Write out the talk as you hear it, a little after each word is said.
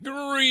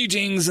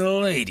Greetings,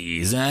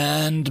 ladies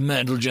and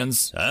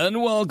gents,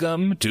 and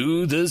welcome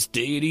to this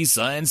daily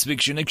science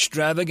fiction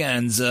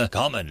extravaganza,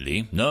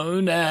 commonly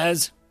known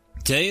as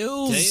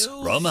Tales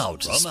from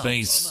Outer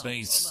Space.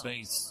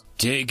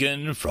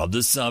 Taken from the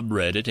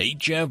subreddit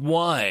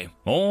HFY.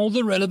 All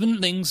the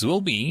relevant links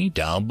will be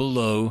down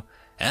below.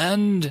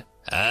 And,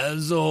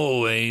 as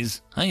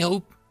always, I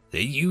hope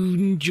that you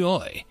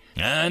enjoy.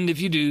 And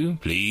if you do,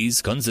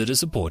 please consider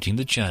supporting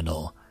the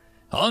channel.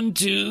 On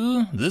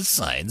to the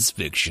science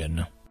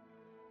fiction.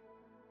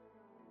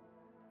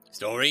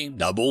 Story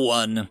number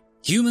 1.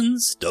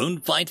 Humans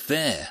Don't Fight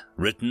Fair,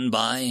 written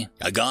by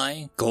a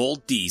guy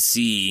called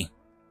DC.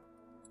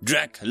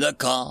 Drek,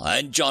 Lacar,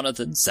 and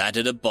Jonathan sat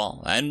at a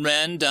bar and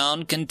ran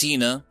down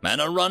cantina and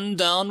a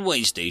run-down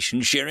way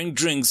station sharing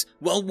drinks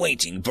while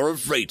waiting for a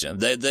freighter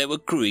that they were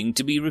crewing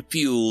to be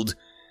refueled.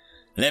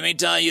 Let me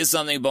tell you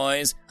something,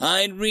 boys.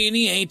 I'd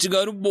really hate to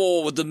go to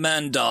war with the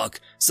Mandark.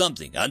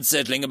 Something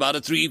unsettling about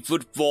a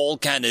 3-foot-tall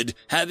canid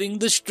having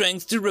the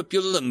strength to rip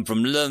your limb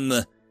from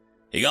limb.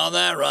 You got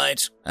that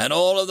right. And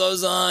all of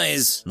those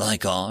eyes,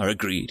 Lycar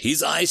agreed,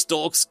 his eye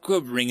stalks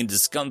quivering in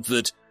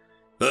discomfort.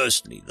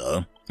 Personally,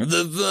 though,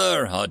 the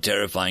Ver are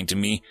terrifying to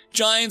me.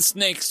 Giant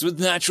snakes with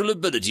natural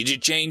ability to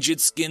change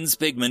its skin's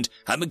pigment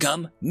and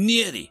become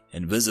nearly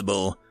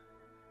invisible.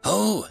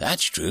 Oh,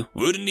 that's true.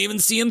 Wouldn't even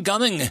see him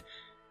coming.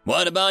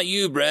 What about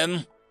you,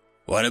 Brem?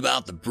 What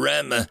about the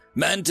Brem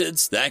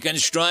mantids that can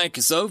strike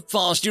so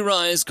fast your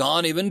eyes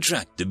can't even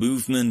track the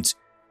movement?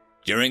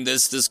 During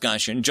this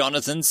discussion,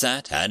 Jonathan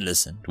sat and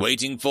listened,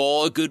 waiting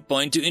for a good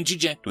point to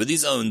interject with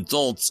his own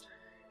thoughts.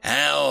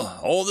 How,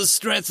 all the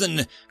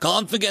Strethen,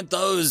 can't forget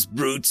those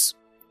brutes.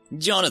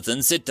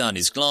 Jonathan set down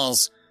his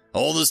glass.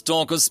 All this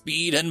talk of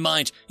speed and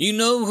might, you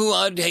know who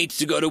I'd hate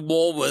to go to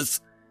war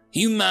with?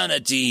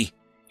 Humanity.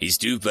 His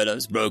two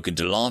fellows broke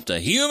into laughter.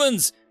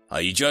 Humans! Are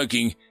you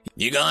joking?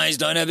 You guys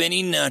don't have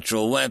any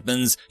natural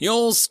weapons.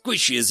 You're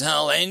squishy as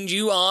hell and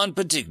you aren't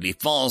particularly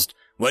fast.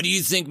 What do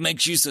you think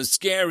makes you so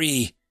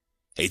scary?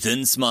 A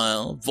thin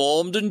smile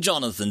formed on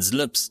Jonathan's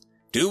lips.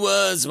 2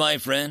 words, my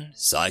friend.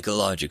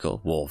 Psychological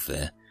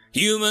warfare.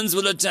 Humans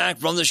will attack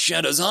from the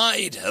shadows,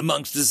 hide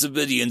amongst the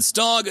civilians,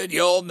 target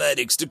your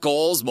medics to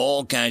cause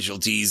more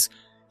casualties.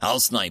 Our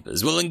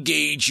snipers will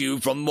engage you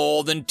from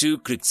more than 2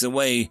 clicks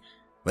away.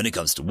 When it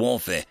comes to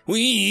warfare,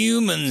 we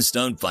humans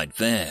don't fight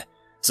fair.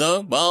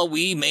 So, while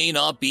we may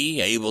not be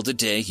able to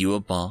tear you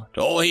apart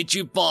or hit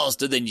you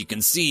faster than you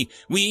can see,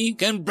 we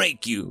can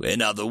break you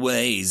in other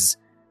ways.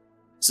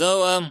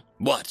 So,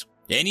 what?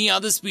 Any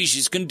other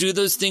species can do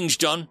those things,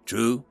 John.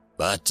 True.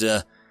 But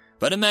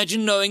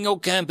imagine knowing your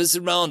camp is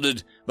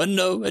surrounded, but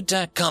no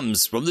attack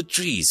comes from the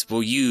trees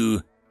for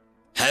you.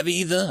 Have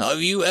either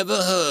of you ever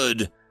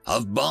heard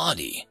of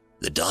Barney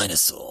the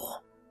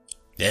dinosaur?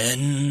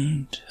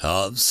 End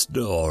of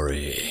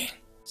story.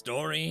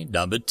 Story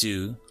number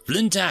 2.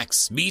 Flint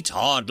Axe meet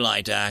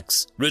Hardlight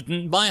Axe,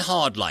 written by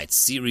Hardlight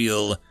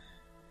Serial.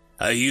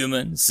 A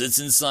human sits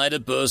inside a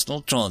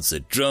personal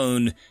transit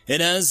drone.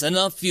 It has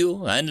enough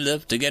fuel and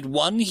lift to get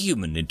 1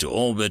 human into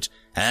orbit,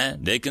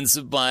 and it can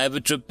survive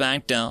a trip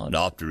back down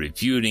after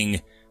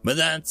refueling. But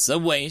that's a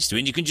waste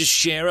when you can just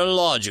share a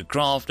larger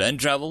craft and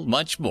travel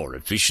much more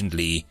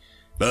efficiently.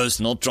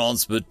 Personal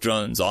transport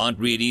drones aren't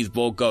really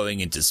for going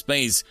into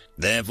space.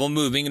 They're for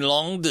moving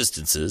long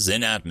distances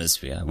in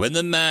atmosphere when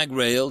the mag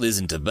rail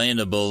isn't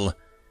available.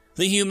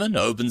 The human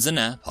opens an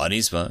app on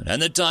his phone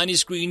and the tiny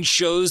screen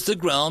shows the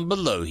ground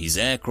below his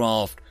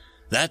aircraft.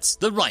 That's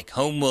the Reich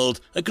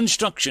homeworld. A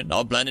construction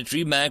of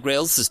planetary mag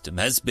rail system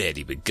has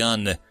barely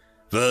begun.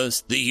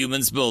 First, the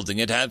humans building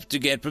it have to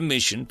get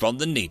permission from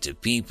the native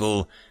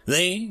people.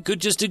 They could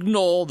just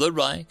ignore the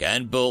Reich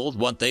and build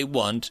what they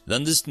want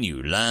on this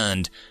new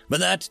land.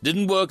 But that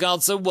didn't work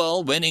out so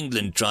well when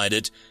England tried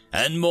it.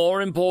 And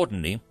more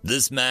importantly,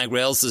 this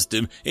magrail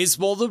system is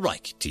for the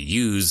Reich to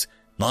use,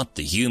 not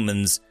the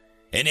humans.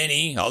 And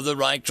any of the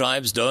Reich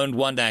tribes don't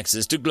want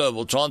access to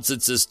global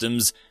transit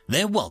systems,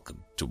 they're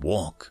welcome to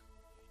walk.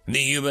 The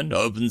human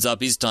opens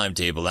up his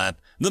timetable app.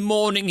 The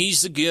morning he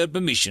secured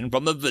permission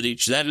from a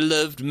village that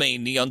lived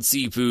mainly on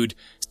seafood,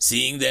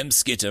 seeing them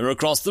skitter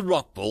across the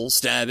rock pool,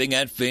 stabbing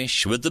at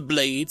fish with the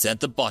blades at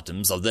the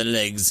bottoms of their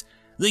legs.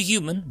 The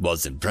human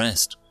was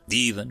impressed.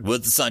 Even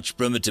with such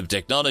primitive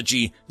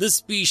technology, the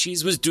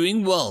species was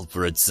doing well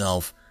for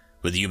itself.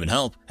 With human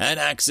help and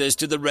access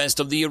to the rest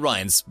of the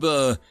Orion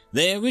Spur,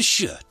 they were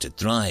sure to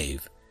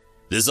thrive.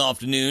 This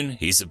afternoon,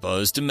 he's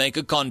supposed to make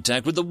a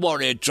contact with the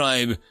warrior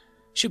tribe.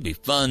 Should be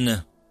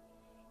fun.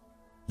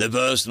 The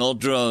personal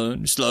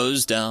drone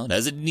slows down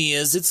as it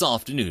nears its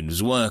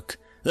afternoon's work.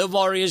 The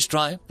warrior's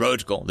tribe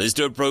protocol is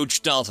to approach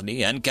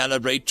stealthily and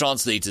calibrate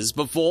translators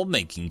before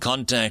making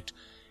contact.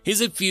 He's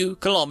a few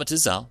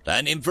kilometers out,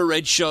 and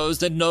infrared shows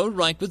that no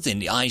right within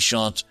the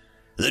eyeshot.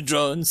 The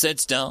drone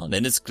sets down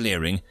in its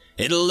clearing.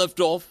 It'll lift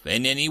off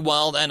and any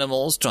wild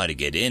animals try to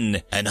get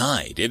in, and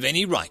hide if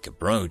any Reich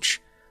approach.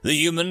 The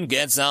human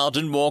gets out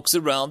and walks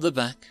around the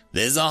back.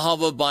 There's a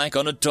hover bike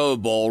on a tow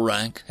ball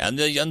rack, and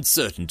the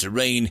uncertain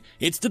terrain,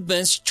 it's the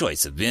best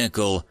choice of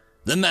vehicle.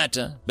 The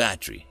matter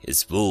battery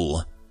is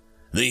full.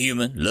 The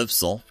human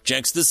lifts off,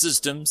 checks the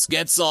systems,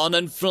 gets on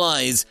and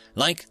flies.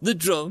 Like the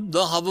drone,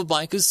 the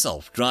hoverbike is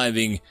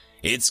self-driving.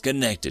 It's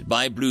connected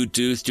by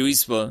Bluetooth to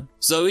his phone,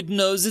 so it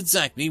knows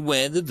exactly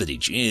where the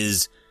village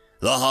is.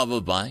 The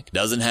hoverbike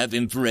doesn't have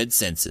infrared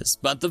sensors,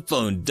 but the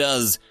phone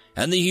does,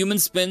 and the human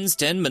spends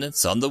 10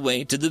 minutes on the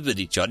way to the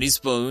village on his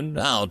phone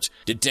out,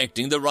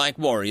 detecting the Reich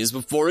warriors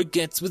before it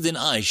gets within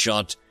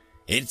eyeshot.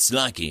 It's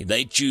lucky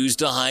they choose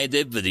to hide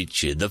their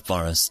village in the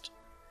forest.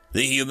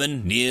 The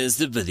human nears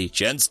the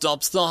village and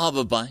stops the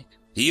hoverbike.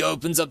 He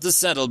opens up the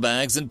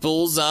saddlebags and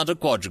pulls out a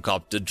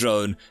quadricopter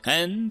drone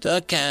and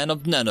a can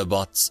of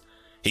nanobots.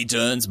 He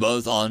turns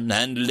both on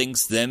and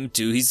links them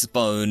to his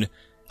phone.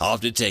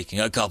 After taking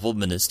a couple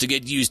minutes to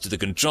get used to the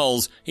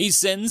controls, he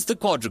sends the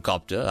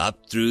quadricopter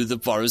up through the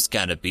forest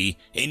canopy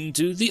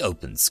into the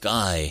open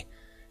sky.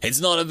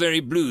 It's not a very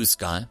blue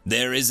sky.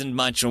 There isn't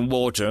much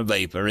water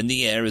vapor in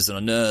the air as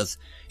on Earth.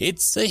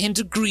 It's a hint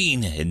of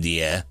green in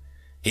the air.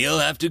 He'll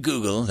have to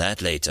Google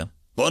that later.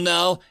 For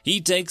now,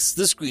 he takes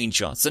the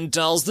screenshots and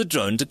tells the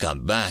drone to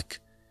come back.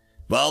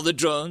 While the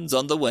drone's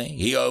on the way,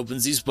 he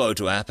opens his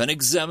photo app and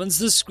examines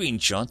the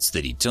screenshots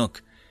that he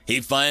took.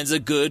 He finds a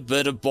good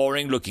bit of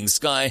boring-looking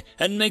sky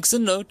and makes a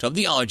note of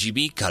the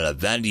RGB color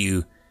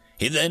value.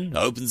 He then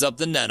opens up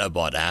the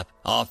Nanobot app.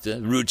 After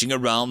rooting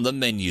around the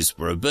menus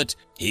for a bit,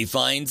 he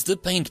finds the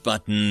paint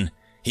button.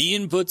 He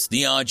inputs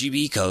the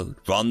RGB code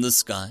from the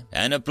sky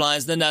and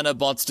applies the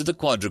nanobots to the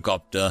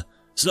quadricopter.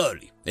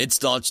 Slowly, it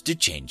starts to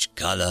change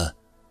color.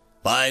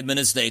 5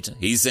 minutes later,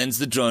 he sends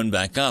the drone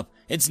back up.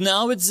 It's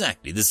now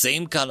exactly the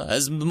same color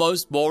as the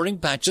most boring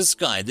patch of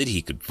sky that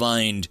he could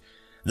find.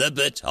 The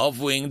bit of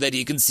wing that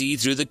he can see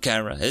through the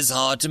camera is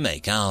hard to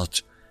make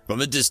out.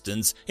 From a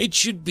distance, it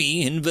should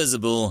be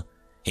invisible.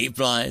 He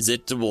flies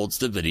it towards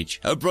the village,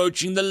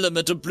 approaching the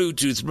limit of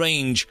Bluetooth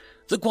range.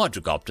 The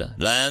quadricopter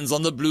lands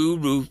on the blue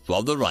roof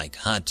of the Reich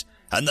hut,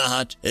 and the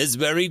hut is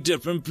very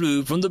different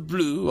blue from the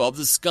blue of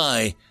the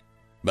sky.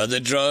 But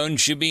the drone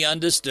should be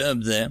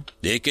undisturbed there.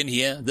 It can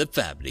hear the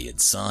family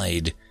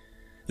inside.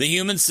 The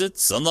human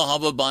sits on the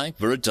hoverbike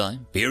for a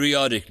time.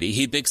 Periodically,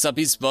 he picks up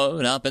his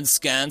phone up and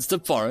scans the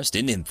forest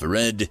in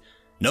infrared.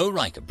 No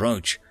Reich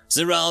approach.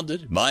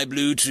 Surrounded by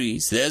blue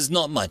trees, there's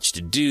not much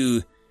to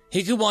do.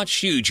 He could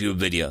watch YouTube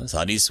videos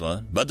on his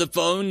phone, but the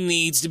phone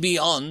needs to be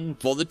on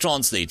for the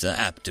translator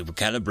app to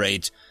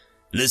calibrate.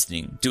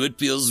 Listening to it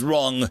feels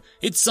wrong.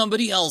 It's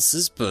somebody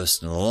else's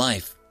personal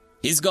life.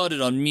 He's got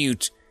it on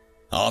mute.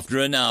 After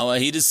an hour,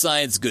 he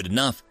decides good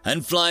enough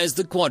and flies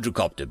the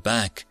quadricopter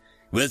back.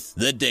 With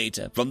the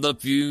data from the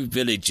few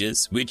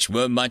villages, which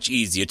were much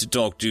easier to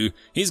talk to,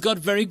 he's got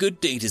very good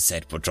data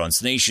set for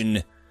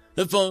translation.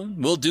 The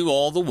phone will do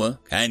all the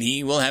work, and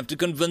he will have to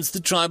convince the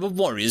tribe of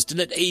warriors to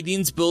let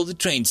aliens build a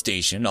train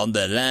station on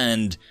their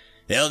land.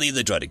 They'll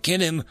either try to kill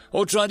him,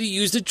 or try to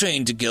use the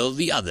train to kill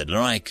the other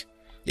Reich.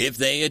 If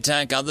they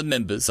attack other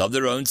members of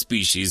their own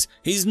species,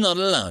 he's not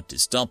allowed to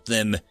stop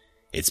them.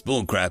 It's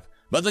bullcrap,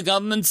 but the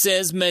government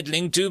says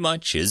meddling too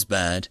much is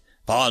bad.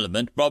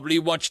 Parliament probably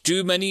watched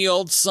too many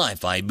old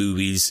sci-fi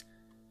movies.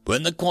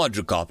 When the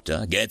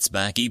quadricopter gets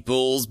back, he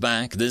pulls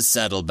back the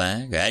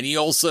saddlebag, and he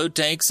also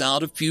takes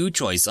out a few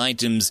choice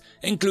items,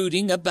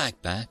 including a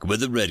backpack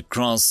with a red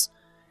cross.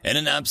 In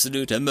an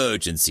absolute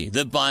emergency,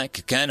 the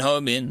bike can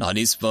home in on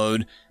his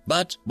phone,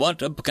 but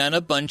what can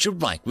a bunch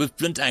of Reich with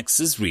flint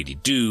axes really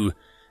do?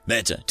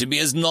 Better to be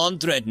as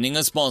non-threatening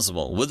as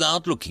possible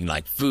without looking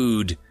like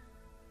food.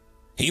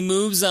 He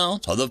moves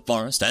out of the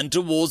forest and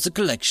towards the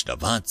collection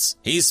of huts.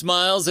 He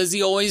smiles as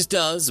he always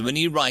does when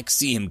he Reich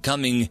see him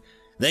coming.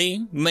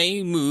 They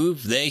may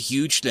move their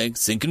huge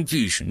legs in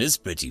confusion. Is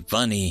pretty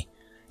funny.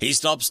 He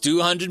stops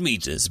 200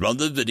 meters from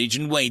the village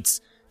and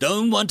waits.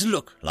 Don't want to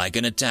look like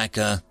an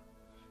attacker.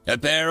 A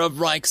pair of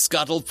Reich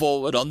scuttle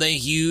forward on their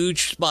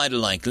huge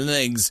spider-like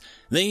legs.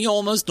 They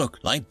almost look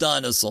like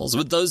dinosaurs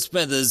with those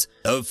feathers.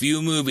 A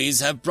few movies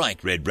have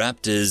bright red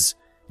raptors.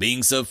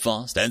 Being so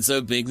fast and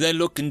so big, they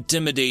look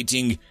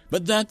intimidating,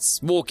 but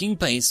that's walking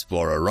pace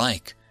for a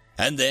Reich.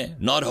 And they're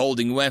not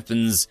holding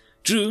weapons.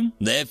 True,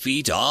 their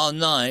feet are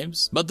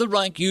knives, but the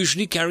Reich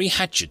usually carry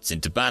hatchets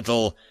into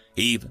battle,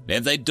 even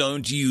if they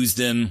don't use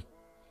them.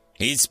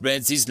 He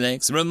spreads his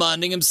legs,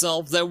 reminding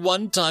himself that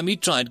one time he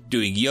tried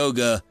doing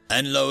yoga,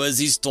 and lowers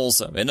his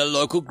torso in a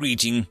local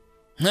greeting.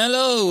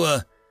 Hello!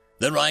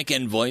 The Reich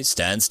envoy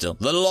stands still.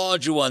 The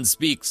larger one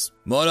speaks.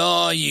 What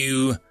are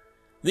you?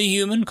 The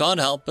human can't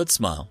help but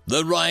smile.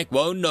 The Reich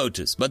won't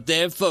notice, but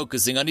they're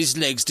focusing on his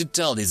legs to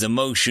tell his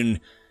emotion.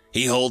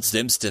 He holds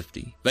them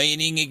stiffly,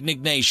 feigning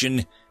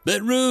indignation.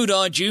 Bit rude,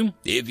 aren't you?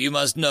 If you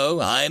must know,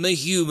 I'm a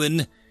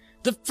human.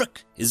 The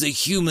frick is a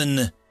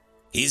human.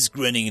 He's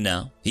grinning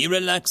now. He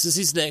relaxes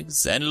his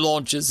legs and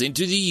launches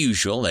into the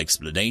usual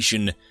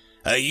explanation.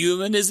 A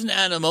human is an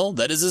animal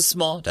that is as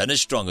smart and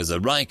as strong as a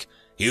Reich.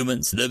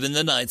 Humans live in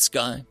the night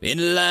sky,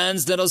 in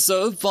lands that are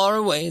so far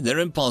away they're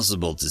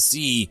impossible to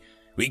see.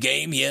 We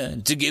came here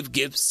to give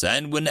gifts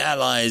and win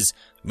allies.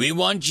 We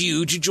want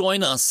you to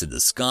join us in the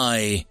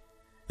sky.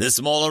 The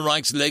smaller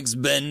Reich's legs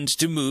bend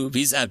to move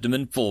his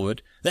abdomen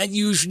forward. That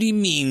usually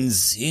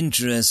means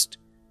interest.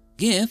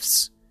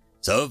 Gifts?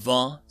 So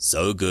far,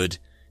 so good.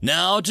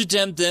 Now to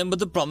tempt them with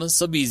the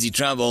promise of easy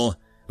travel.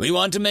 We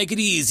want to make it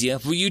easier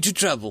for you to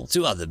travel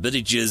to other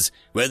villages.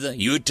 Whether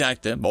you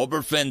attack them or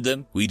befriend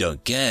them, we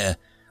don't care.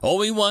 All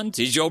we want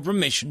is your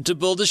permission to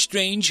build a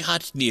strange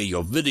hut near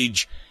your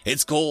village.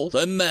 It's called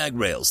a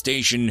magrail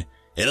station.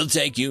 It'll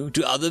take you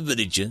to other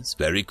villages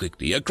very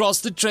quickly across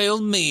the trail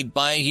made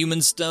by a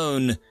human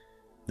stone.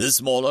 The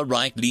smaller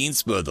Reich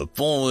leans further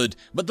forward,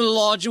 but the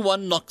larger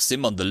one knocks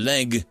him on the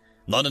leg.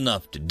 Not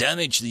enough to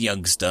damage the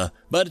youngster,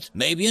 but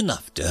maybe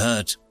enough to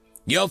hurt.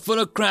 You're full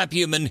of crap,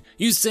 human.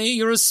 You say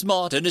you're as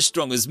smart and as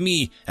strong as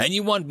me, and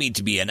you want me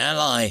to be an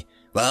ally.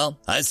 Well,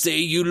 I say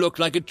you look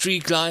like a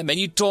tree climb and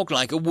you talk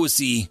like a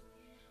wussy.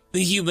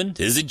 The human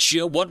isn't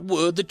sure what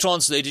word the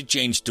translator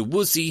changed to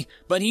wussy,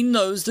 but he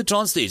knows the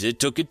translator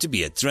took it to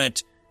be a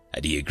threat.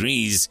 And he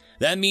agrees.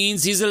 That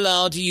means he's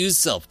allowed to use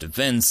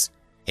self-defense.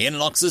 He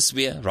unlocks a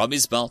spear from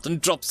his belt and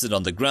drops it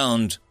on the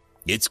ground.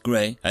 It's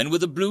grey and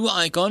with a blue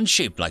icon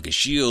shaped like a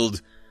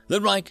shield.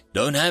 The Reich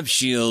don't have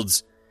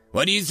shields.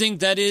 What do you think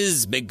that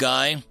is, big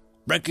guy?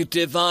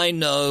 Bracketif, I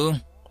know,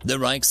 the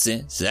Reich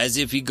says, as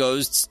if he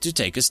goes to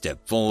take a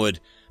step forward.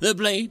 The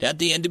blade at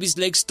the end of his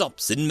leg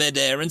stops in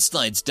midair and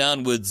slides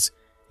downwards.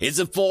 It's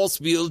a force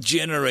field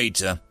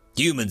generator.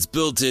 Humans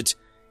built it.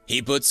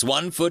 He puts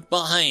 1 foot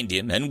behind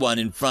him and 1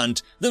 in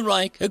front, the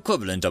Reich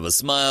equivalent of a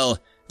smile.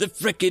 The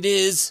frick it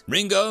is.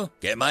 Ringo,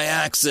 get my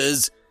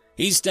axes.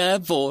 He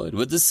stabbed forward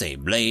with the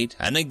same blade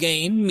and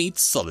again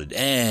meets solid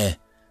air.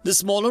 The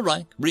smaller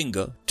Reich,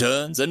 Ringo,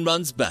 turns and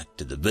runs back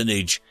to the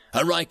village.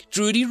 A Reich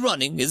truly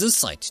running is a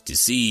sight to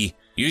see.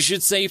 You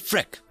should say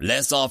freck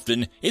less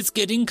often. It's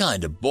getting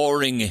kind of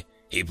boring.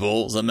 He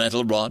pulls a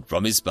metal rod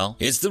from his belt.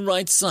 It's the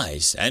right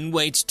size and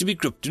weight to be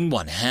gripped in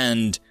one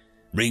hand.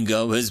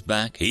 Ringo is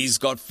back. He's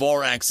got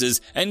 4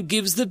 axes and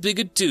gives the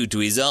bigger 2 to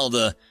his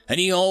elder, and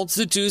he holds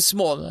the 2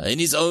 smaller in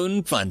his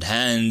own front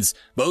hands.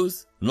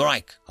 Both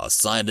Reich are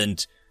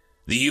silent.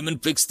 The human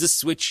flicks the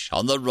switch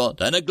on the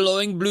rod and a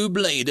glowing blue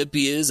blade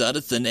appears out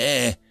of thin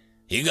air.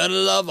 You gotta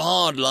love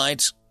hard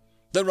light.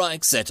 The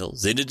Reich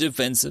settles in a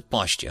defensive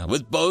posture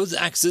with both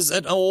axes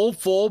and all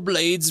 4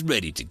 blades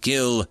ready to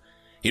kill.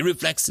 His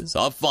reflexes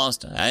are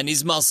faster and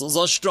his muscles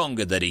are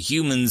stronger than a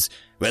human's,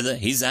 whether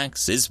his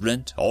axe is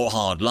flint or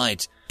hard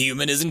light. The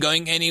human isn't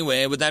going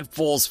anywhere with that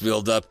force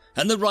field up,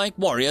 and the Reich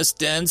warrior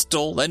stands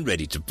tall and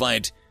ready to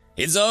fight.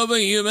 It's over,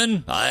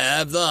 human. I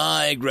have the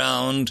high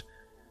ground.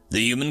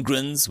 The human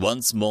grins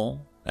once more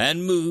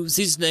and moves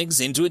his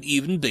legs into an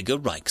even bigger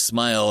Reich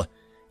smile.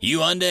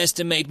 You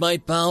underestimate my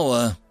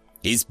power.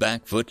 His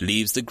back foot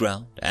leaves the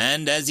ground,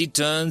 and as he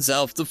turns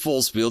off the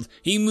force field,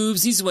 he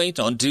moves his weight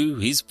onto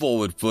his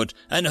forward foot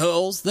and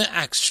hurls the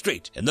axe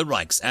straight in the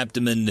Reich's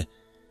abdomen.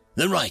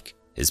 The Reich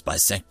is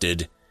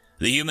bisected.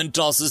 The human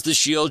tosses the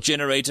shield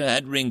generator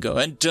at Ringo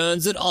and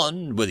turns it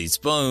on with his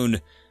phone.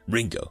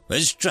 Ringo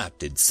is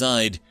trapped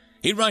inside.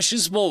 He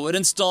rushes forward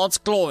and starts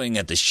clawing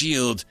at the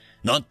shield,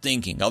 not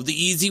thinking of the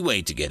easy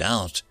way to get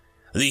out.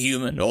 The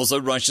human also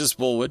rushes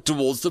forward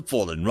towards the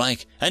fallen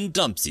Reich and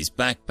dumps his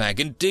backpack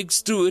and digs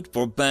through it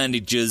for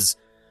bandages.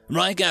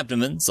 Reich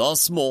abdomens are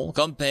small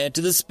compared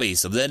to the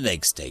space of their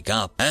legs take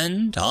up,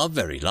 and are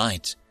very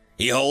light.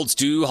 He holds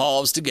 2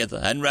 halves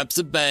together and wraps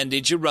a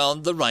bandage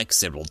around the Reich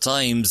several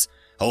times.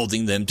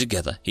 Holding them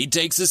together, he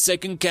takes a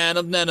second can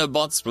of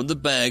nanobots from the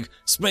bag,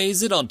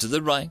 sprays it onto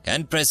the Reich,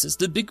 and presses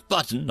the big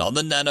button on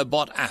the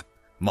nanobot app,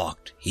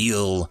 marked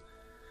heal.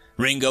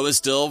 Ringo is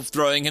still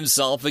throwing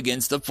himself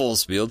against the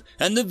force field,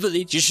 and the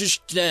village is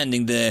just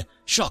standing there,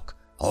 shock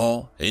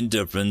or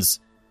indifference.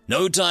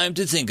 No time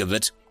to think of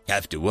it.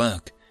 Have to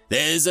work.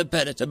 There's a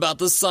pellet about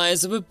the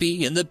size of a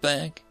pea in the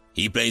bag.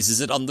 He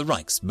places it on the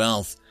Reich's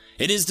mouth.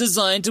 It is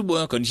designed to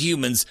work on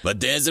humans, but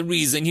there's a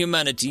reason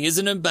humanity is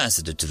an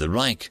ambassador to the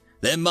Reich.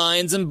 Their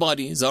minds and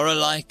bodies are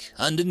alike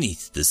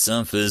underneath the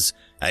surface,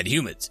 and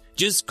humans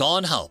just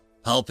can't help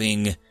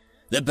helping.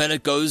 The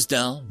pellet goes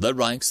down the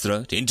Reich's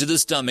throat into the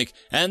stomach,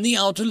 and the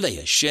outer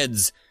layer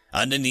sheds.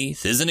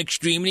 Underneath is an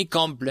extremely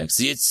complex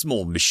yet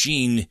small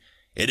machine.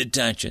 It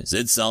attaches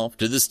itself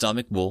to the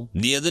stomach wall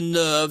near the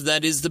nerve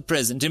that is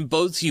present in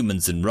both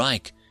humans and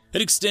Reich.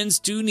 It extends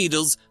 2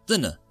 needles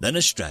thinner than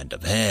a strand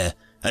of hair,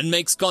 and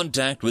makes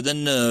contact with the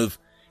nerve.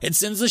 It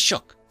sends a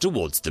shock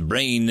towards the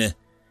brain.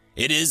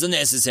 It is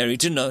necessary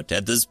to note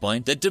at this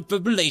point that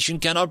defibrillation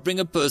cannot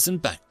bring a person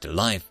back to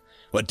life.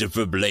 What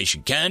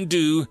defibrillation can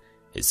do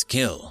is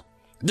kill.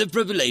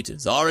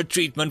 Defibrillators are a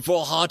treatment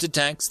for heart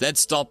attacks that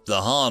stop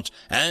the heart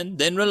and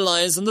then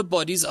relies on the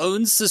body's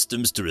own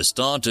systems to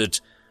restart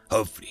it,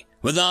 hopefully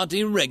without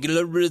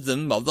irregular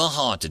rhythm of the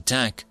heart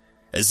attack.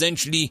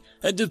 Essentially,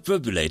 a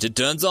defibrillator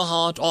turns a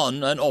heart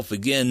on and off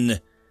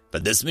again.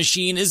 But this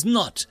machine is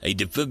not a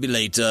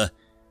defibrillator.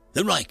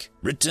 The Reich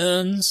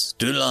returns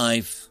to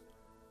life.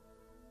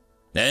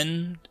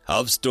 End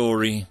of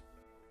story.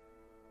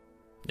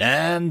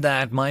 And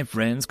that, my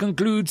friends,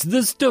 concludes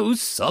this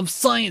dose of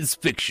science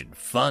fiction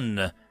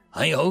fun.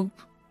 I hope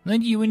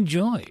that you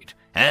enjoyed.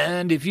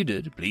 And if you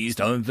did, please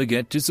don't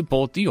forget to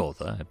support the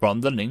author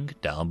from the link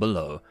down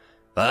below.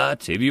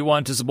 But if you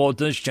want to support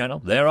this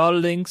channel, there are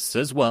links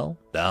as well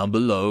down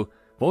below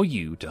for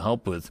you to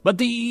help with. But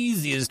the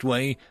easiest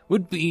way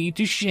would be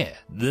to share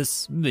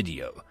this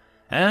video.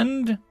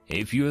 And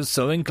if you are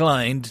so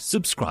inclined,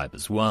 subscribe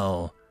as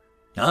well.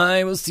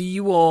 I will see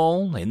you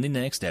all in the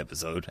next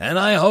episode, and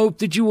I hope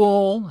that you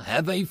all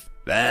have a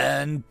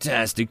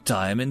fantastic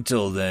time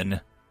until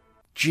then.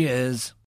 Cheers.